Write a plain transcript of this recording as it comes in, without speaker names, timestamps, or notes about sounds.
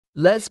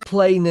Let's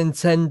play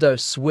Nintendo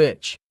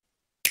Switch.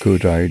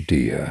 Good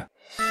idea.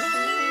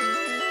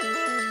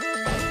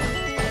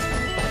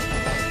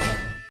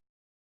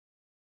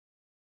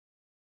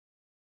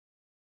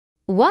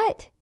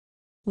 What?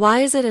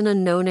 Why is it an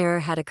unknown error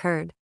had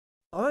occurred?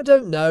 I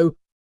don't know.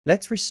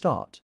 Let's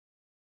restart.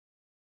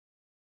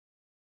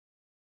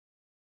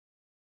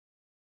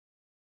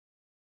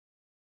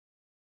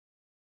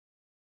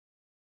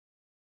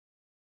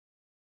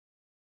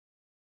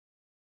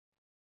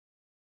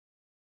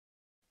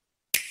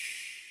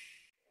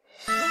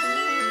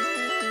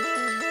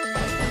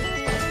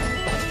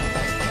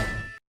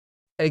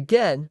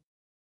 Again?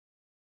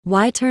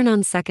 Why turn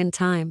on second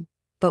time?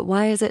 But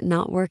why is it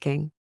not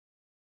working?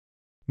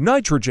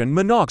 Nitrogen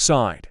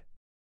monoxide.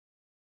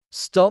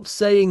 Stop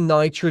saying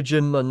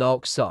nitrogen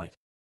monoxide.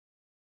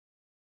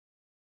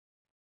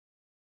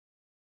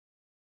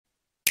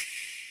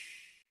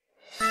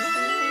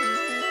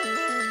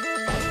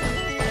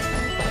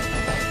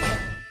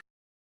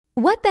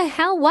 What the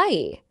hell,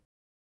 why?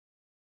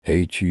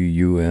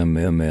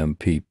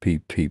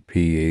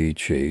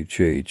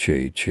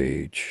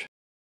 HEUMMPPPPHHHHH.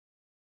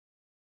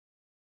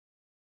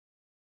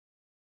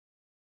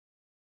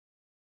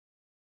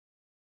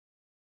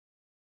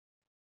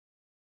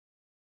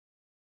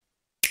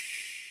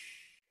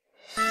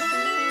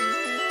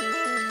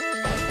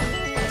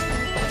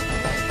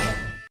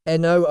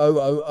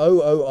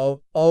 NOOOOOOOOOO.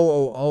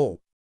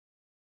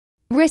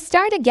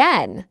 Restart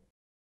again.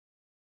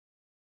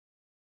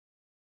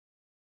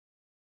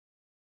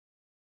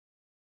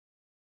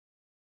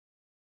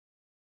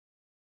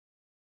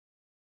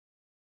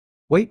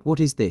 Wait, what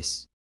is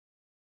this?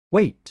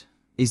 Wait,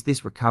 is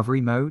this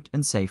recovery mode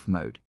and safe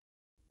mode?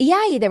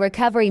 Yay, the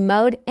recovery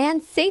mode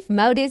and safe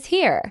mode is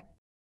here.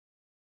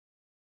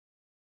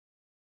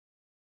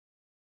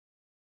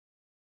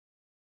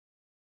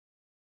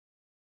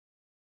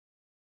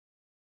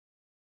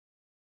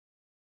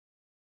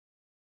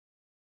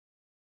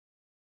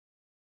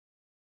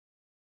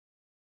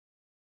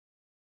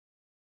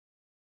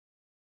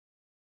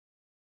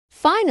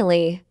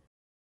 Finally.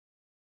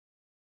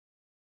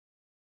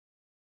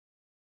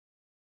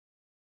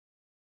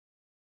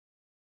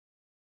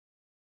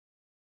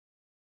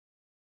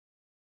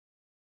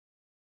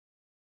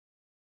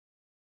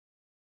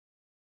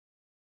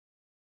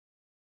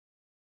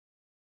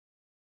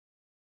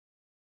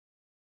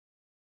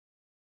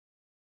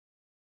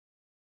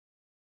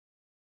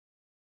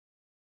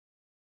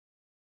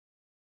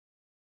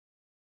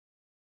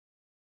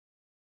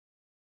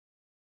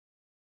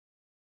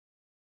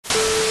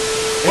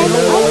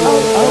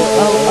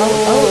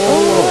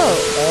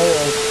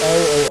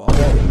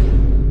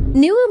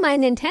 New My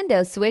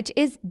Nintendo Switch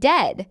is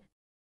dead.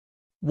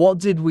 What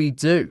did we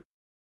do?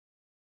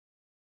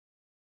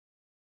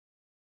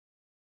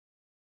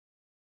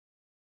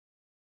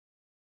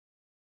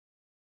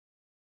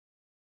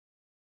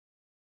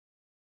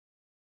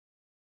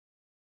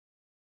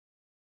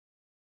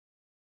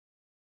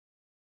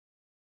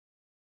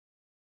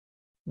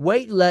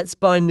 Wait, let's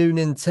buy new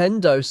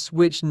Nintendo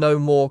Switch, no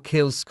more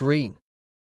kill screen.